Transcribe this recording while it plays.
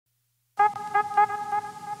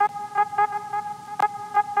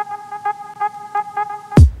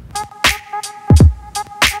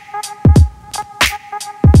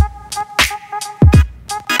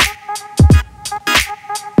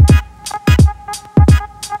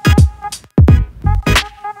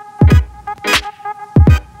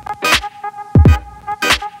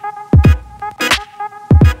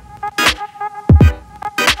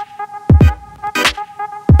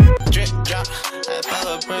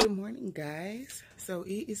Good morning, guys. So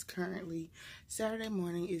it is currently Saturday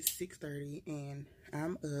morning. It's 6:30 and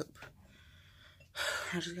I'm up.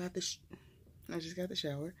 I just got the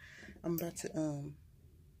shower. I'm about to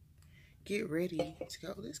get ready to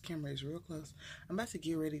go. This camera is real close. I'm about to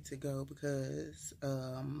get ready to go because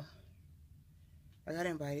I got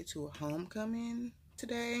invited to a homecoming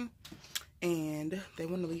today and they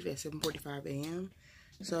want to leave at 7:45 a.m.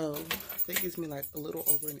 So that gives me like a little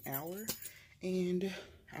over an hour, and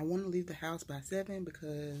I want to leave the house by 7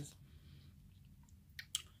 because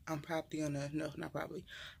I'm probably gonna, no, not probably,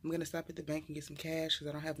 I'm gonna stop at the bank and get some cash because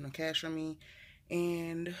I don't have no cash on me,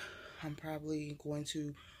 and I'm probably going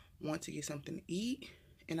to want to get something to eat,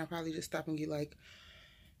 and I'll probably just stop and get like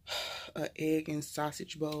an egg and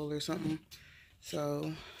sausage bowl or something.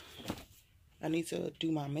 So I need to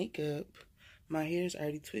do my makeup. My hair is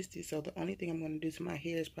already twisted, so the only thing I'm going to do to my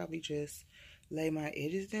hair is probably just lay my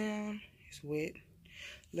edges down. It's wet.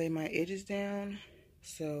 Lay my edges down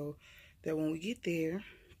so that when we get there,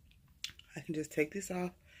 I can just take this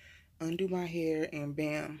off, undo my hair, and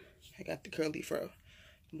bam, I got the curly fro.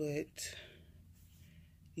 But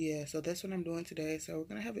yeah, so that's what I'm doing today. So we're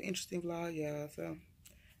gonna have an interesting vlog, y'all. So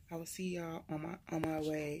I will see y'all on my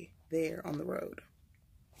way there on the road.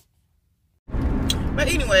 But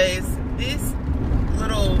anyways, this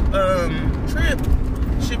little trip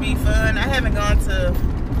should be fun. I haven't gone to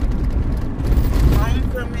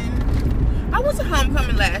homecoming. I went to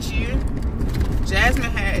homecoming last year.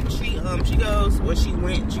 Jasmine had, she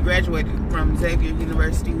graduated from Xavier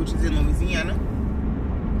University, which is in Louisiana,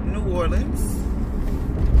 New Orleans.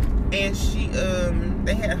 And she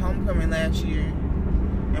they had homecoming last year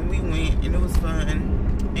and we went and it was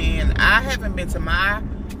fun. And I haven't been to my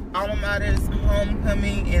alma mater's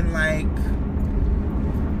homecoming in like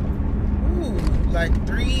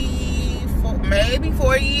 3,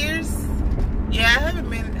 4 years. Yeah, I haven't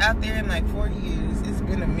been out there in like 4 years. It's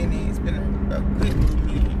been a minute. It's been a good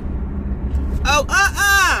minute. Oh,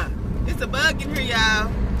 it's a bug in here, y'all.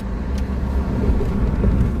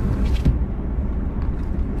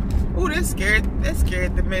 Ooh, that scared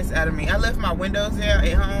the mess out of me. I left my windows down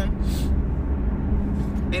at home,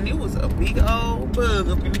 and it was a big old bug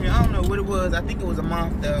up in here. I don't know what it was. I think it was a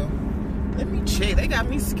moth, though. Let me check. They got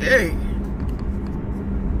me scared.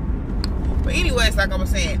 But anyways, like I was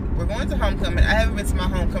saying, we're going to homecoming. I haven't been to my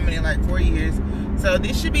homecoming in like 4 years, so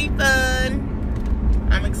this should be fun.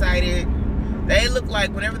 I'm excited. They look like,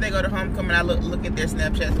 whenever they go to homecoming, I look at their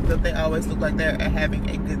Snapchats because they always look like they're having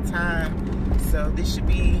a good time. So this should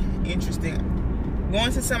be interesting.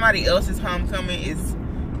 Going to somebody else's homecoming is,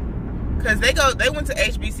 because they went to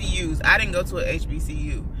HBCUs. I didn't go to a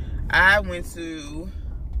HBCU. I went to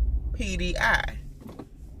PWI.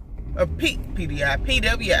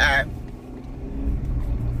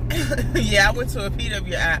 Yeah, I went to a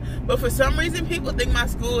PWI. But for some reason, people think my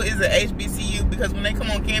school is a HBCU because when they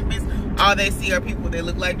come on campus, all they see are people that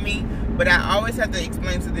look like me. But I always have to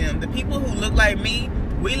explain to them, the people who look like me,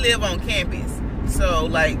 we live on campus. So,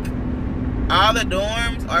 like, all the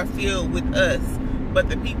dorms are filled with us. But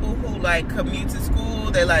the people who, like, commute to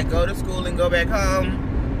school, they, like, go to school and go back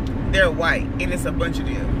home, they're white. And it's a bunch of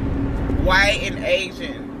them. White and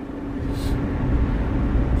Asian.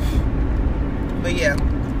 But, yeah.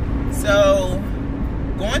 So,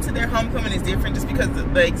 going to their homecoming is different just because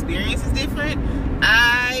the experience is different.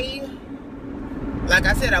 Like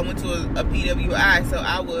I said, I went to a PWI, so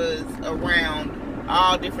I was around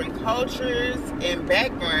all different cultures and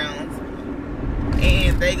backgrounds.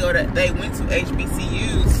 And they went to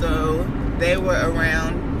HBCUs, so they were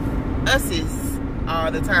around us's all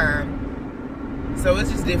the time. So it's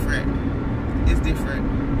just different. It's different.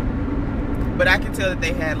 But I can tell that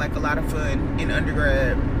they had like a lot of fun in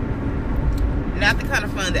undergrad. Not the kind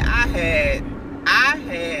of fun that I had. I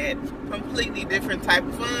had completely different type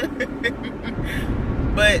of fun.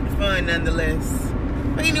 But fun nonetheless.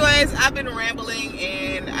 But anyways, I've been rambling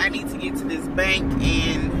and I need to get to this bank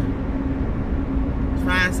and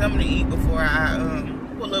find something to eat before I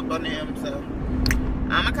pull up on them. So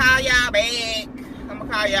I'ma call y'all back. I'ma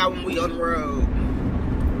call y'all when we on the road.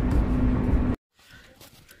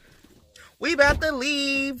 We about to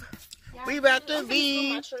leave. We about to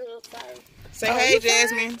leave. Say hey,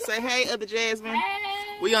 Jasmine. Say hey, other Jasmine.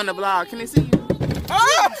 Hey. We on the vlog. Can they see you?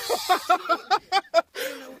 Oh!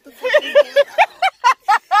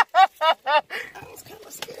 I was kind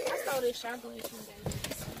of scared. I saw this shotgun from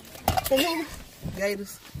Gators.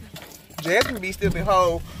 Gators. Jasmine be still in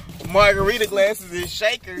whole margarita glasses and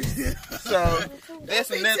shakers. So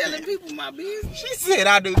that's another. Telling people my business. She said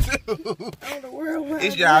I do too.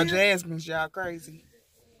 It's y'all Jasmine's, y'all crazy.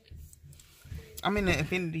 I'm in the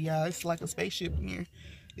Infinity, y'all. It's like a spaceship in here.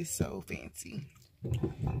 It's so fancy.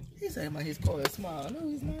 He's saying about his car is small. No,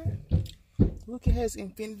 he's not. Look, it has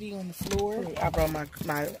infinity on the floor. I brought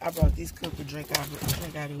I brought this cup to drink out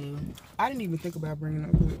of. I didn't even think about bringing no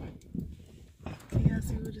cup. Can y'all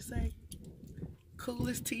see what it say?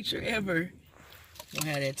 Coolest teacher ever. Gonna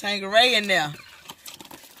have that Tanqueray in there.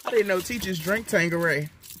 I didn't know teachers drink Tanqueray.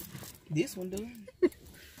 This one do.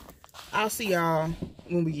 I'll see y'all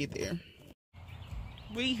when we get there.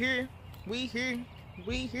 We here.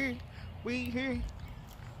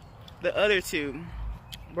 The other two,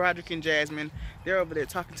 Broderick and Jasmine, they're over there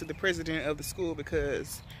talking to the president of the school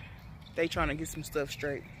because they trying to get some stuff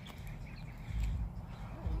straight.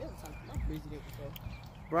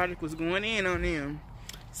 Broderick was going in on them.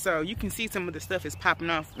 So you can see some of the stuff is popping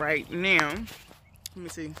off right now. Let me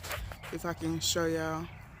see if I can show y'all.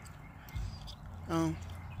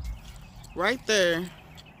 Right there,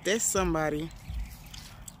 that's somebody.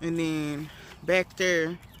 And then back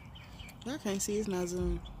there, y'all can't see, it's not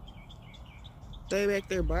zoomed. They back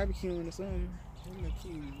there barbecuing or something. Them the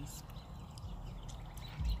cues.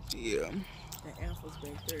 Yeah. The alphas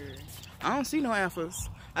back there. I don't see no alphas.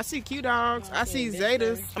 I see Q dogs. I see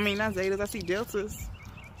Zetas. I mean, not Zetas. I see Deltas.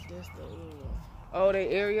 That's the oh, that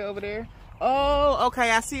area over there. Oh,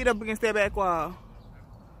 okay. I see it up against that back wall.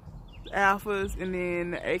 The alphas and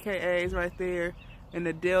then the AKAs right there, and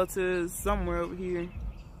the Deltas somewhere over here,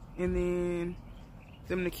 and then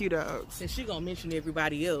them the Q dogs. And she gonna mention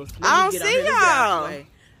everybody else. I don't see y'all.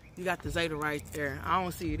 You got the Zeta right there. I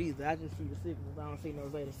don't see it either. I just see the signals. I don't see no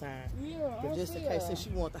Zeta sign. Yeah, but just in case, since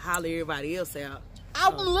you want to holler everybody else out.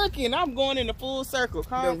 I'm looking. I'm going in the full circle.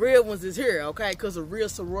 The real ones is here, okay? Because the real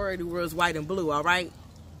sorority was white and blue, all right?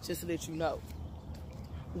 Just so that you know.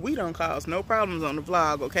 We don't cause no problems on the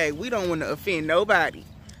vlog, okay? We don't want to offend nobody.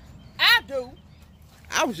 I do.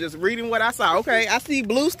 I was just reading what I saw, okay? I see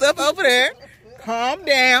blue stuff over there. Calm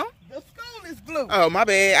down. The school is blue. Oh, my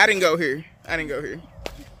bad. I didn't go here.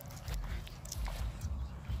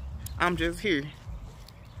 I'm just here.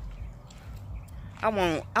 I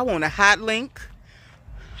want a hot link.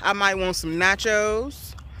 I might want some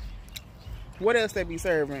nachos. What else they be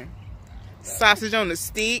serving? Sausage on the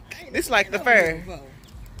stick. This like the fair.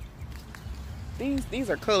 These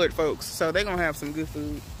are colored folks, so they're gonna have some good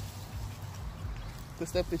food. The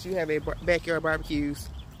stuff that you have at backyard barbecues.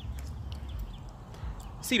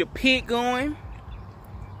 See the pit going?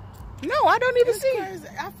 No, I don't even see. Crazy.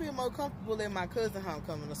 I feel more comfortable in my cousin's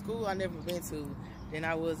homecoming, a school I never been to, than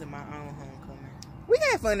I was in my own homecoming. We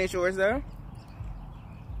had fun at yours though.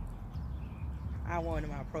 I wanted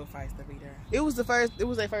my pro fights to be there. It was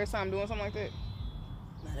their first time doing something like that.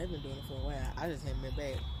 Nah, they've been doing it for a while. I just haven't been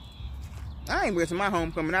back. I ain't been to my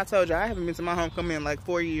homecoming. I told you I haven't been to my homecoming in like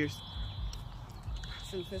 4 years.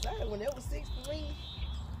 Shoot, since when it was 6 for me.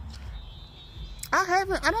 I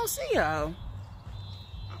don't see y'all.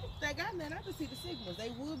 I got nothing. I just see the signals. They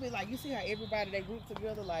would be like, you see how everybody they group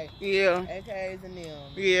together, like yeah, AKs and them,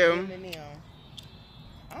 yeah, and them.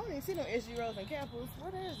 I don't even see no SG Rose and Capitals.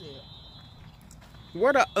 What is it?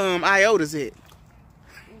 Where the iotas at?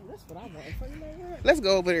 Ooh, that's what I want. You know what? Let's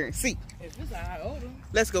go over there and see. If it's an iota,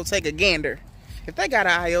 let's go take a gander. If they got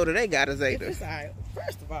an iota, they got a Zeta. If it's iota,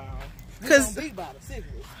 first of all, because be by the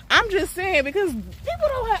signals. I'm just saying, because people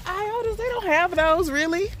don't have iotas. They don't have those,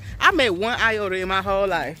 really. I met one iota in my whole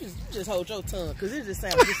life. You just hold your tongue, because it just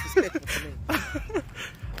sounds disrespectful to me.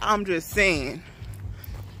 I'm just saying.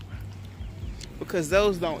 Because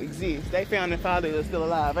those don't exist. They found their father is still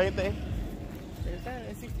alive, ain't they? They found it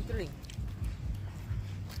in 63.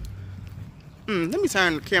 Let me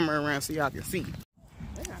turn the camera around so y'all can see.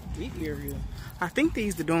 They got a big area. I think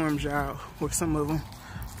these the dorms, y'all, or some of them.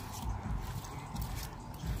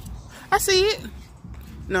 I see it.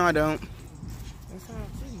 No, I don't. That's how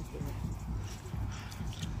I'm seeing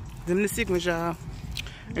it. Them the Sigmas, y'all.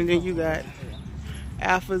 And then you got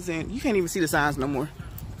Alphas, and you can't even see the signs no more.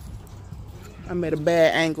 I'm at a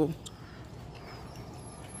bad angle.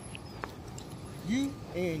 You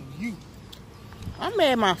and you. I'm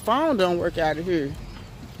mad my phone don't work out of here.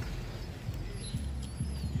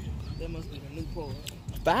 That must be the new port.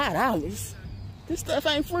 $5. This stuff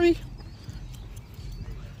ain't free.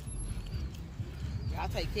 Y'all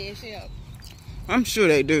take cash out. I'm sure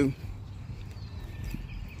they do.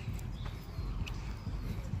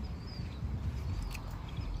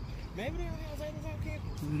 Maybe they don't have Zetas on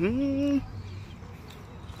campus.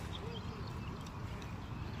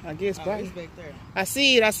 I guess it's back there. I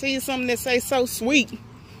see it. I see something that say so sweet.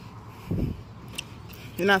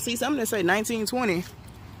 And I see something that say 1920.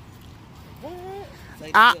 What?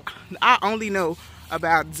 I only know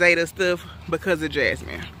about Zeta stuff because of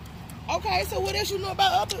Jasmine. Oh, Okay, so what else you know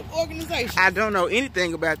about other organizations? I don't know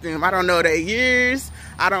anything about them. I don't know their years.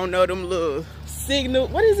 I don't know them little signal.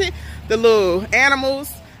 What is it? The little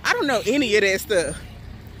animals. I don't know any of that stuff.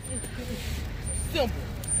 Simple.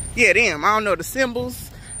 Yeah, them. I don't know the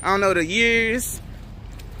symbols. I don't know the years.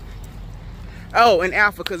 Oh, and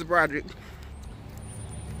Alpha because of Broderick.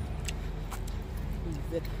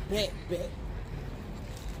 Bet.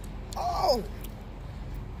 Oh.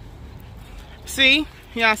 See?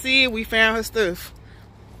 Y'all see it? We found her stuff.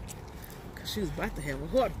 Cause she was about to have a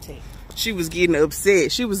heart attack. She was getting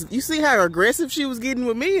upset. You see how aggressive she was getting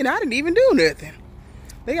with me, and I didn't even do nothing.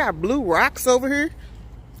 They got blue rocks over here.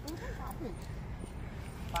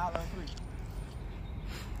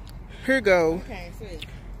 Here go.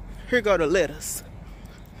 Here go the letters.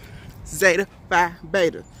 Zeta, Phi,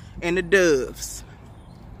 Beta, and the doves.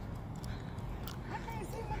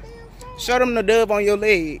 Show them the dove on your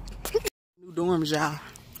leg. New dorms, y'all.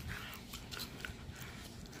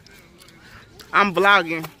 I'm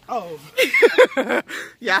vlogging. Oh.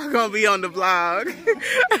 Y'all gonna be on the vlog.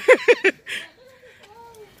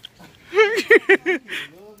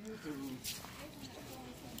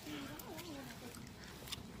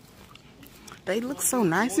 They look so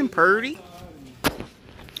nice and purty. Is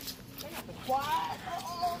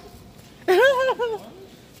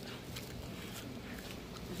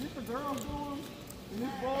this the girls doing? And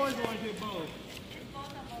these boys going to get both?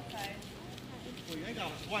 Well, they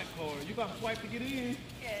got a swipe card. You got a swipe to get in?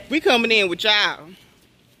 We coming in with y'all. Is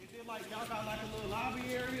it like y'all got like a little lobby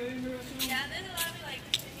area in here too? Yeah, there's a lobby like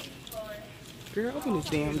in each floor. Girl, open this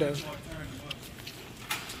damn door.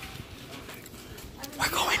 We're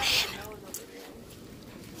going in.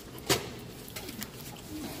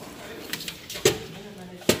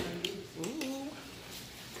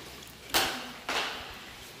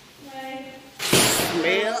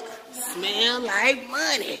 Smell like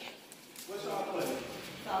money. What's y'all playing?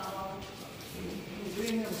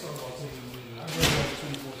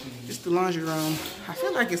 It's the laundry room. I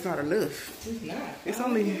feel like it's not enough. It's not. It's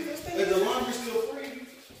only. Is the laundry still free? Okay.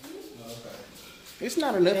 It's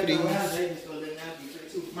not enough of these. That's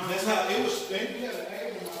how it was. They had an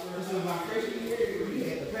egg in my freshman year. You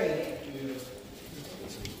had to pay.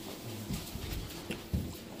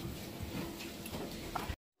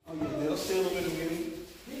 Oh yeah, they'll steal them in a minute.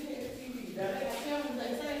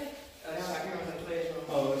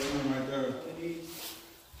 Oh, that's one right there.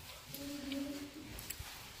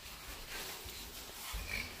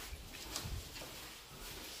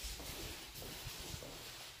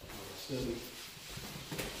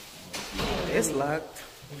 It's locked.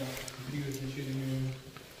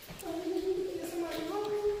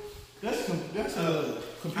 That's a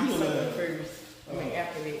computer lab. I mean,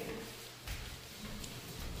 after that.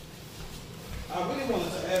 I really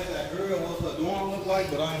wanted to ask that girl what her dorm looked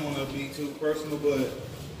like, but I didn't want to be too personal. But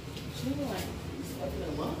She was like, "These fucking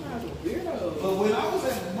alumni are weirdos." but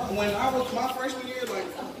when I was my freshman year, like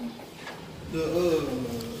the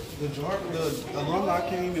alumni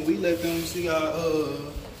came and we let them see our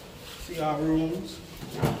rooms.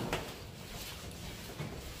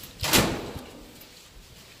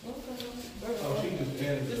 Oh, she just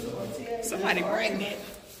added it. Somebody pregnant.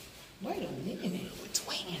 Wait a minute. We're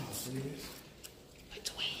twins. We're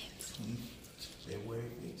twins. February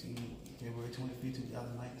 25th,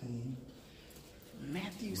 2019.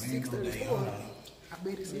 Matthew 6:34. I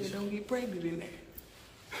bet it said don't get pregnant in there.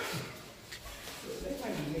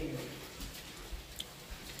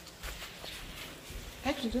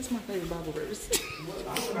 Actually, that's my favorite Bible verse.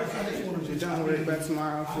 Don't worry about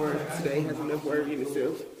tomorrow, for today has enough worry in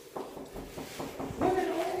itself.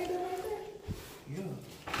 Yeah.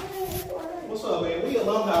 What's up, man? We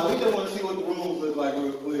alumni. We just want to see what the rooms look like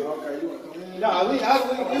real quick. Okay, you want to come in? Nah,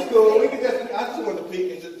 it's cool. We can just, I just want to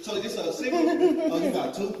peek. And just, so this a single? Oh, you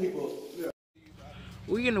got two people. Yeah.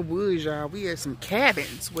 We in the woods, y'all. We at some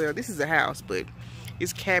cabins. Well, this is a house, but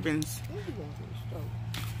it's cabins.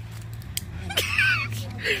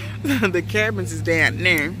 The cabins is down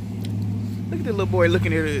there. Look at the little boy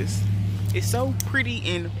looking at us. It's so pretty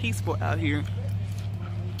and peaceful out here.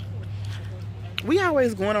 We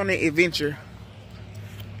always going on an adventure.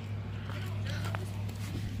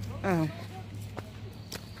 I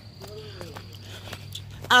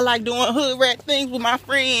like doing hood rat things with my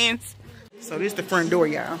friends. So this is the front door,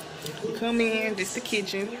 y'all. Come in, this the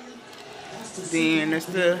kitchen. Then there's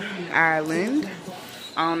the island.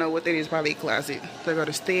 I don't know what that is, probably a closet. So I go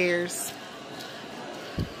to stairs.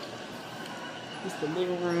 This is the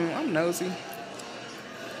living room. I'm nosy.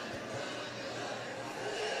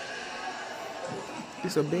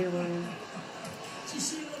 This is a bedroom.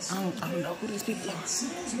 I don't know who these people are.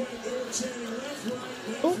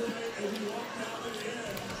 Oh.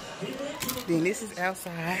 Then this is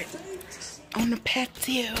outside on the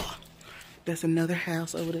patio. There's another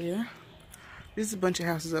house over there. There's a bunch of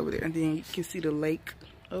houses over there. And then you can see the lake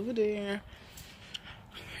over there.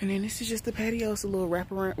 And then this is just the patio. It's a little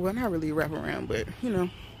wraparound. Well, not really a wraparound, but you know.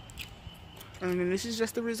 And then this is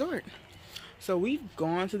just the resort. So we've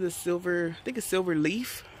gone to the Silver, I think it's Silver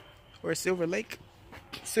Leaf or Silver Lake,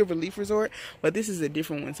 Silver Leaf Resort. But this is a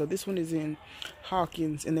different one. So this one is in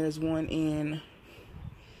Hawkins. And there's one in,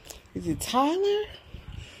 is it Tyler?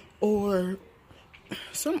 Or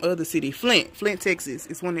some other city. Flint, Texas.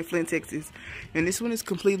 It's one in Flint, Texas. And this one is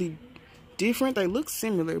completely different. They look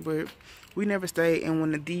similar, but we never stayed in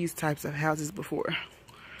one of these types of houses before.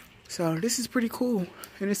 So this is pretty cool.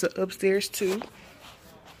 And it's an upstairs too.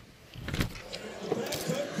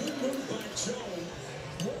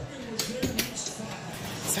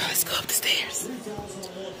 So let's go up the stairs.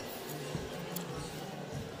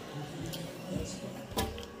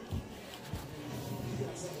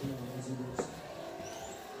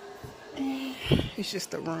 It's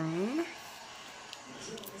just a room.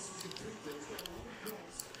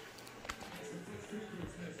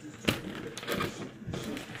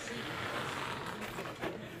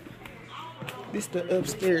 This is the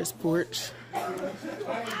upstairs porch.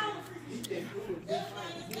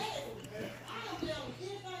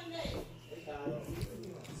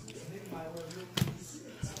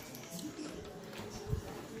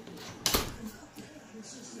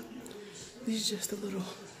 This is just a little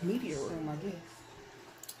media room, I guess.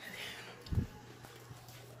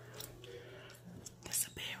 That's a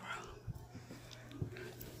bedroom.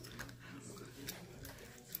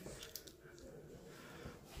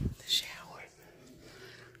 The shower.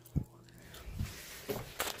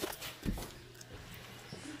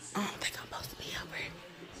 I don't think I'm supposed to be over here.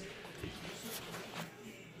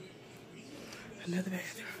 Another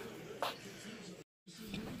bathroom.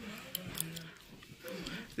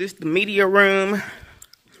 This is the media room.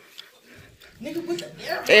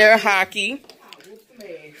 Air hockey.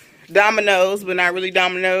 Dominoes, but not really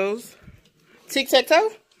dominoes.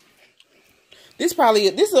 Tic-tac-toe. This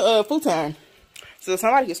is a futon. So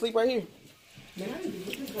somebody can sleep right here.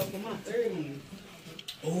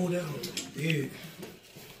 Oh, that was big.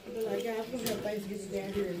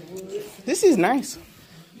 This is nice.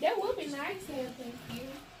 That would be nice, thank you.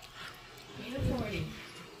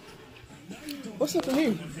 What's up in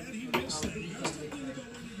here?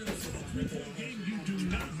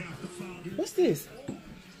 What's this?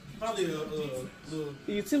 Probably The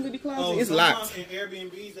utility closet? It's locked. In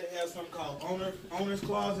Airbnbs, they have something called owner's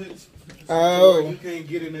closets. Oh. You can't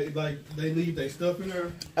get in there, like, they leave their stuff in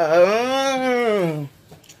there. Oh.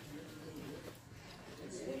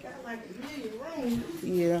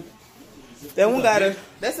 Yeah. That one got a,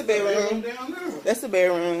 that's a bedroom. That's a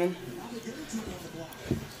bedroom.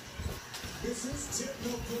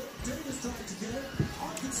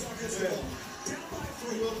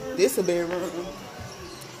 This a bedroom.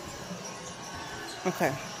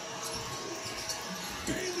 Okay.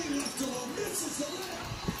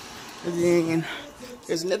 And then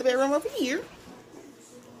there's another bedroom over here.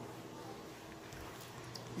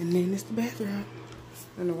 And then it's the bathroom.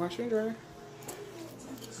 And the washer and dryer.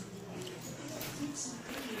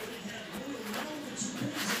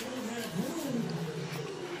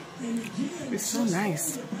 It's so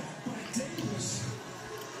nice.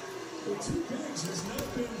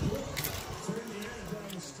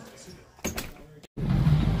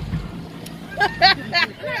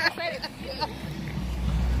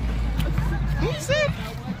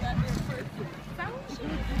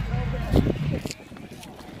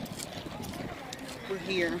 We're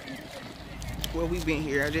here. Well, we've been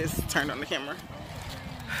here. I just turned on the camera.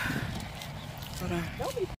 Hold on.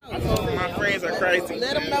 My friends are crazy.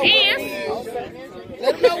 Let them know what it is.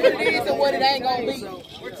 Let them know what it is and what it ain't gonna be.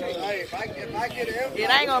 It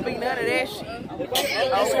ain't gonna be none of that shit.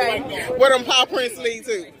 Okay. Where them paw prints lead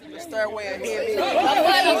to? The stairway of heaven.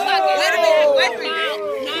 Wait a minute.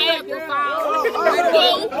 Niagara Falls.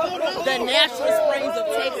 The natural springs of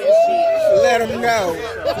Texas shit. Let them know.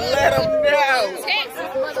 Let them know. Texas,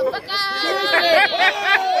 motherfucker.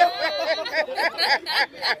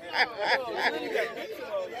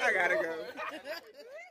 I gotta go.